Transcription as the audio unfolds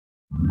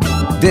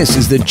This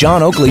is the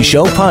John Oakley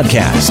Show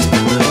podcast.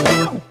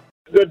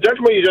 The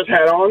gentleman you just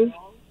had on,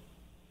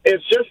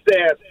 it's just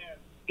that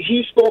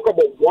he spoke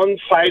about one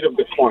side of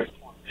the coin.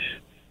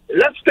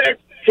 Let's take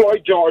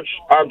George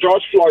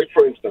Floyd,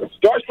 for instance.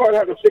 George Floyd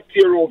had a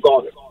 6-year-old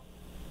daughter.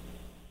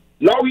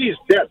 Now he's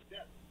dead.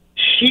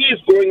 She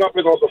is growing up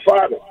without a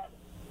father.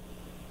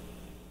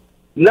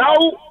 Now,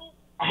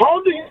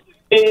 how do you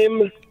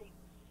name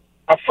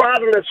a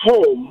fatherless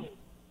home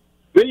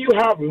when you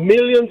have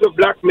millions of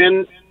black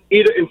men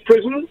either in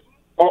prison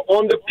or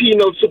under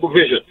penal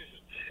supervision?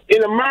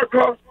 In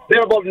America, there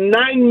are about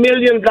 9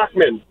 million black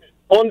men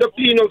under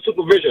penal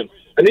supervision.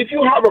 And if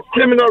you have a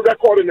criminal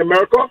record in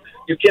America,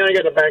 you can't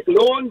get a bank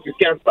loan, you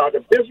can't start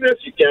a business,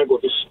 you can't go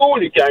to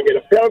school, you can't get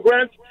a Pell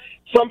Grant.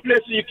 Some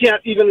places you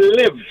can't even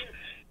live.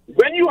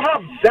 When you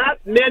have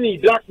that many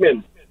black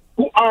men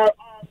who are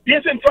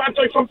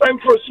disenfranchised sometimes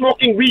for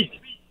smoking weed,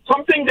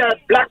 something that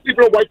black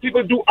people and white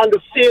people do on the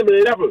same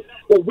level.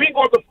 Well, we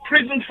go to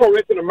prison for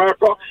it in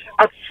America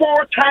at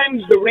 4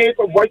 times the rate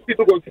of white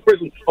people going to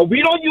prison. And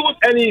we don't use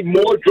any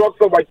more drugs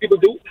than white people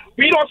do.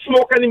 We don't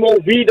smoke any more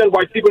weed than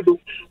white people do.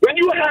 When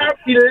you have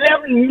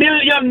 11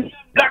 million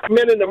black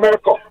men in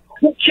America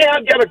who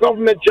can't get a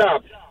government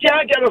job,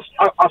 can't get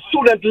a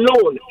student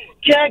loan,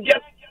 can't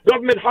get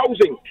government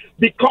housing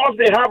because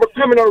they have a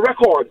criminal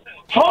record,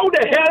 how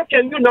the hell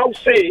can you now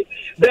say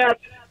that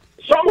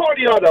somehow or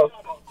the other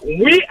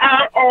we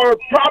are our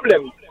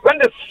problem when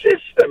the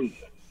system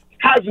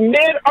has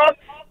made us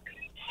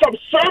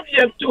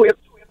subservient to it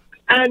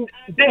and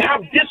they have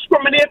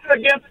discriminated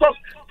against us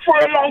for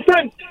a long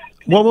time?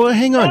 Well,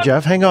 hang on,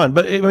 Jeff, hang on.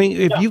 But, I mean,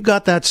 if you've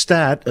got that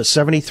stat,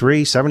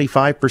 73,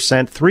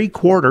 75%,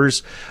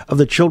 3/4 of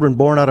the children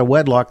born out of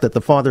wedlock that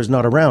the father's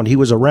not around, he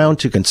was around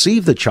to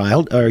conceive the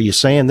child. Are you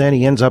saying then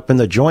he ends up in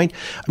the joint?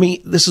 I mean,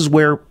 this is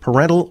where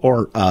parental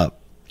or,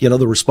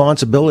 the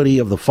responsibility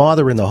of the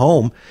father in the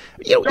home.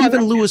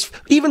 Even Louis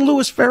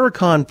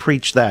Farrakhan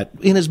preached that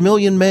in his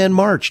Million Man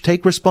March.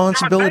 Take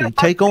responsibility,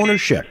 take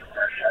ownership.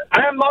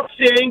 I am not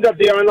saying that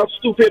they are not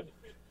stupid,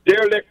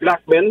 derelict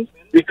black men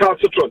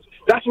recalcitrant.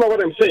 That's not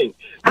what I'm saying.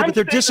 Yeah, but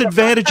they're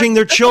disadvantaging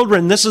their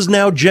children. This is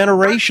now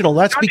generational.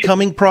 That's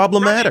becoming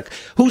problematic.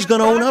 Who's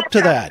going to own up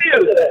to that?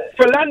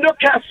 Philando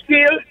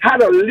Castile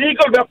had a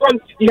legal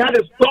weapon. He had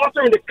his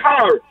daughter in the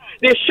car.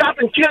 They shot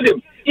and killed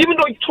him, even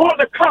though he told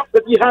the cop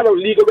that he had a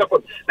legal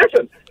weapon.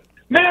 Listen,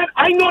 man,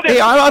 I know that.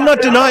 Hey,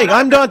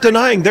 I'm not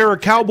denying there are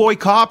cowboy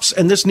cops,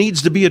 and this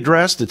needs to be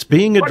addressed. It's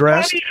being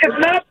addressed. But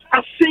it's not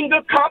a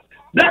single cop.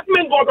 Black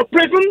men go to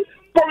prison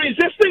for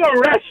resisting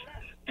arrest,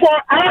 for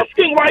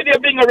asking why they're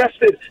being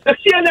arrested. The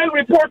CNN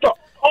reporter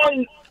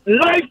on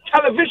live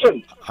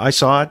television. I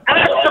saw it.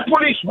 Asked the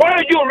police, why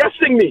are you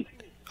arresting me?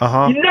 He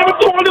never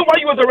told him why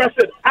he was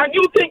arrested. And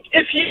you think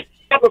if he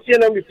got a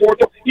CNN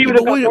reporter, he would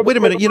have... Wait a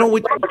minute. You know,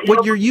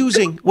 what you're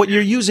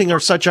using are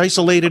such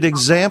isolated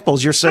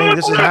examples. You're saying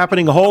this is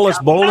happening holus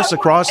bolus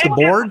across the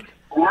board?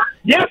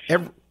 Yes.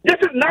 These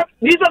are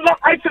not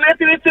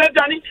isolated incidents,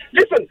 Johnny.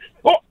 Listen,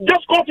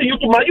 just go to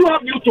YouTube, man. You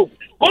have YouTube.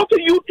 Go to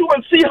YouTube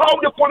and see how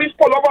the police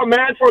pull over a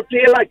man for a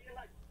taillight,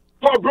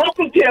 for a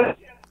broken taillight.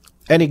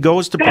 And he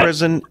goes to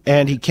prison,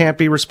 and he can't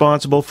be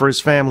responsible for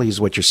his family, is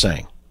what you're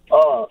saying.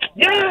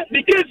 Yeah,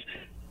 because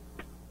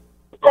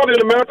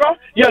in America,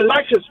 your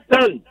life is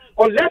done.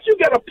 Unless you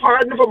get a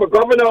pardon from a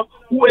governor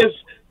who is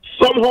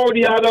somehow or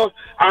the other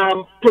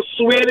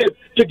persuaded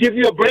to give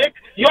you a break,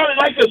 your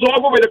life is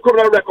over with a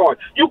criminal record.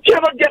 You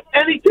cannot get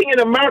anything in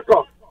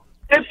America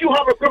if you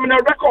have a criminal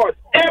record.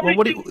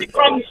 Everything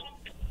becomes...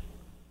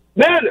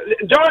 Man,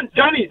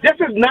 Johnny, this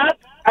is not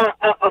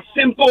a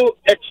simple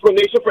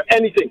explanation for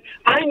anything.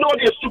 I know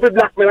they're stupid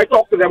black men. I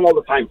talk to them all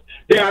the time.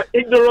 They are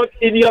ignorant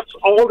idiots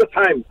all the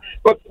time.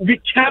 But we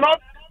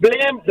cannot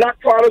blame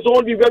black fathers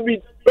only when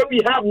we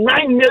have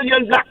 9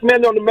 million black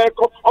men in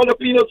America under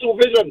penal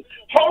supervision.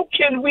 How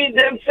can we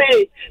then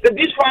say that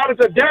these fathers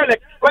are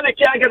derelict when they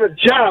can't get a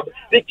job,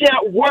 they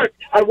can't work,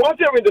 and once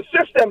they're in the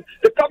system,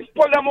 the cops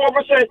pull them over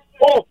and say,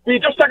 "Oh, we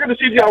just checking to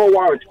see if you have a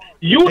warrant."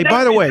 Hey,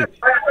 by the way,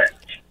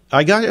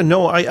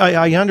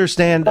 I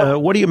understand.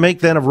 What do you make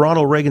then of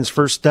Donald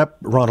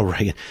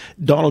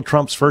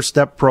Trump's first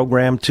step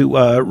program to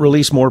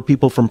release more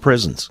people from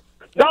prisons?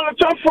 Donald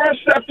Trump's first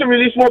step to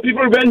release more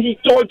people when he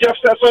told Jeff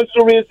Sessions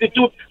to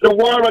reinstitute the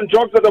war on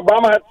drugs that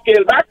Obama had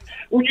scaled back.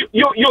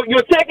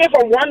 You're taking it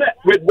from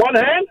with one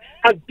hand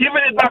and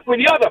giving it back with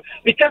the other.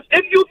 Because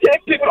if you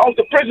take people out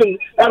of prison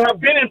that have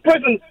been in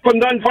prison for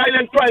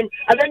non-violent crime,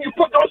 and then you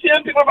put those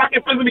same people back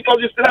in prison because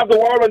you still have the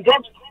war on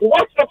drugs,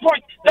 what's the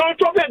point? Donald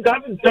Trump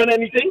hasn't done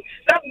anything.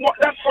 That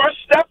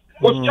first step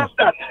was just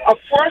that, a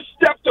first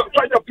step to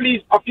try to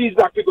appease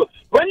black people.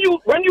 When you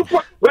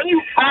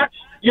ask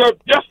your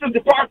Justice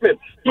Department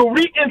to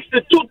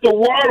reinstitute the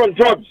war on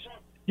drugs,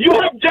 you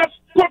have just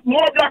put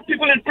more black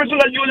people in prison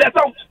than you let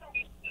out.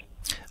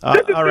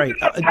 All right.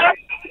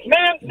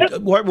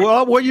 Man,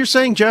 what you're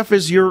saying, Jeff,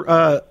 is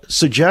you're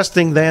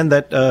suggesting then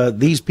that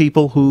these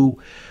people who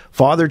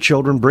father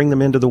children, bring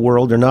them into the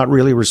world, are not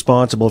really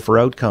responsible for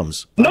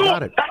outcomes. No,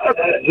 Got it.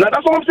 No,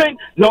 that's what I'm saying.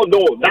 No,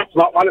 that's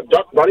not what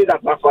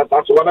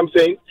that's what I'm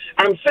saying.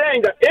 I'm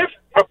saying that if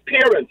a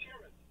parent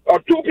or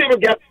two people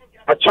get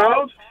a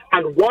child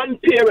and one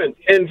parent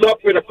ends up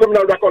with a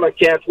criminal record and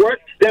can't work,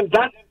 then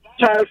that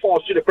child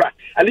falls through the crack.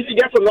 And if he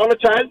gets another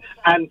child,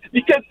 and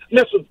because,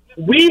 listen,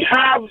 we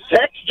have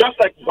sex just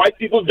like white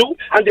people do,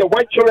 and their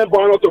white children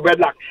born out of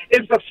wedlock.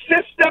 It's the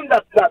system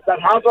that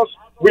has us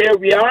where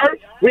we are,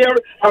 where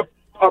a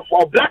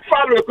black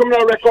father with a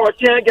criminal record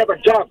can't get a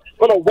job,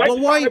 but a white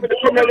father with a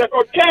criminal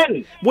record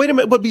can. Wait a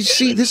minute, but you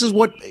see, this is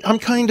what, I'm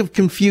kind of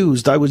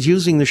confused. I was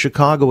using the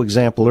Chicago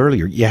example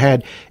earlier. You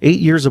had 8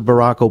 years of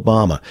Barack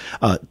Obama.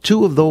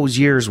 2 of those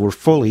years were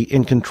fully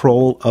in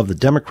control of the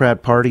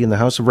Democrat Party in the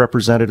House of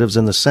Representatives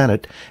and the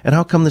Senate. And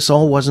how come this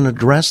all wasn't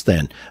addressed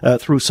then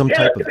through some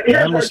type of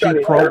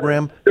amnesty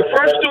program? The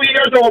first 2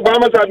 years of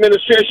Obama's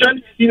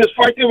administration, he was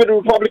fighting with the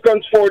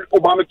Republicans for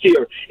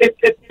Obamacare.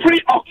 It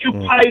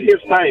preoccupied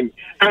his time.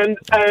 And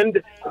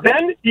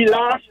then he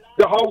lost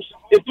the House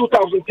in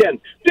 2010.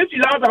 Since he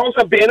lost the House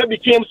and Boehner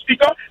became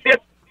Speaker,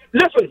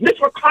 listen, Mitch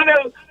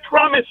McConnell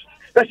promised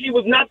that he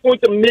was not going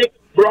to make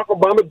Barack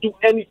Obama do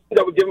anything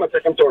that would give him a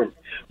second term.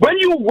 When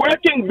you're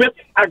working with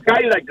a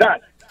guy like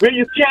that, where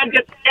you can't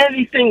get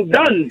anything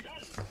done,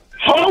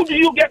 how do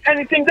you get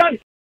anything done?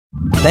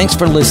 Thanks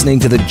for listening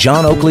to the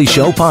John Oakley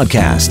Show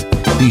podcast.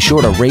 Be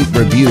sure to rate,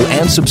 review,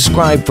 and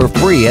subscribe for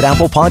free at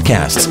Apple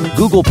Podcasts,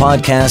 Google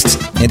Podcasts,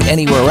 and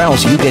anywhere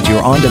else you get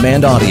your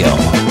on-demand audio.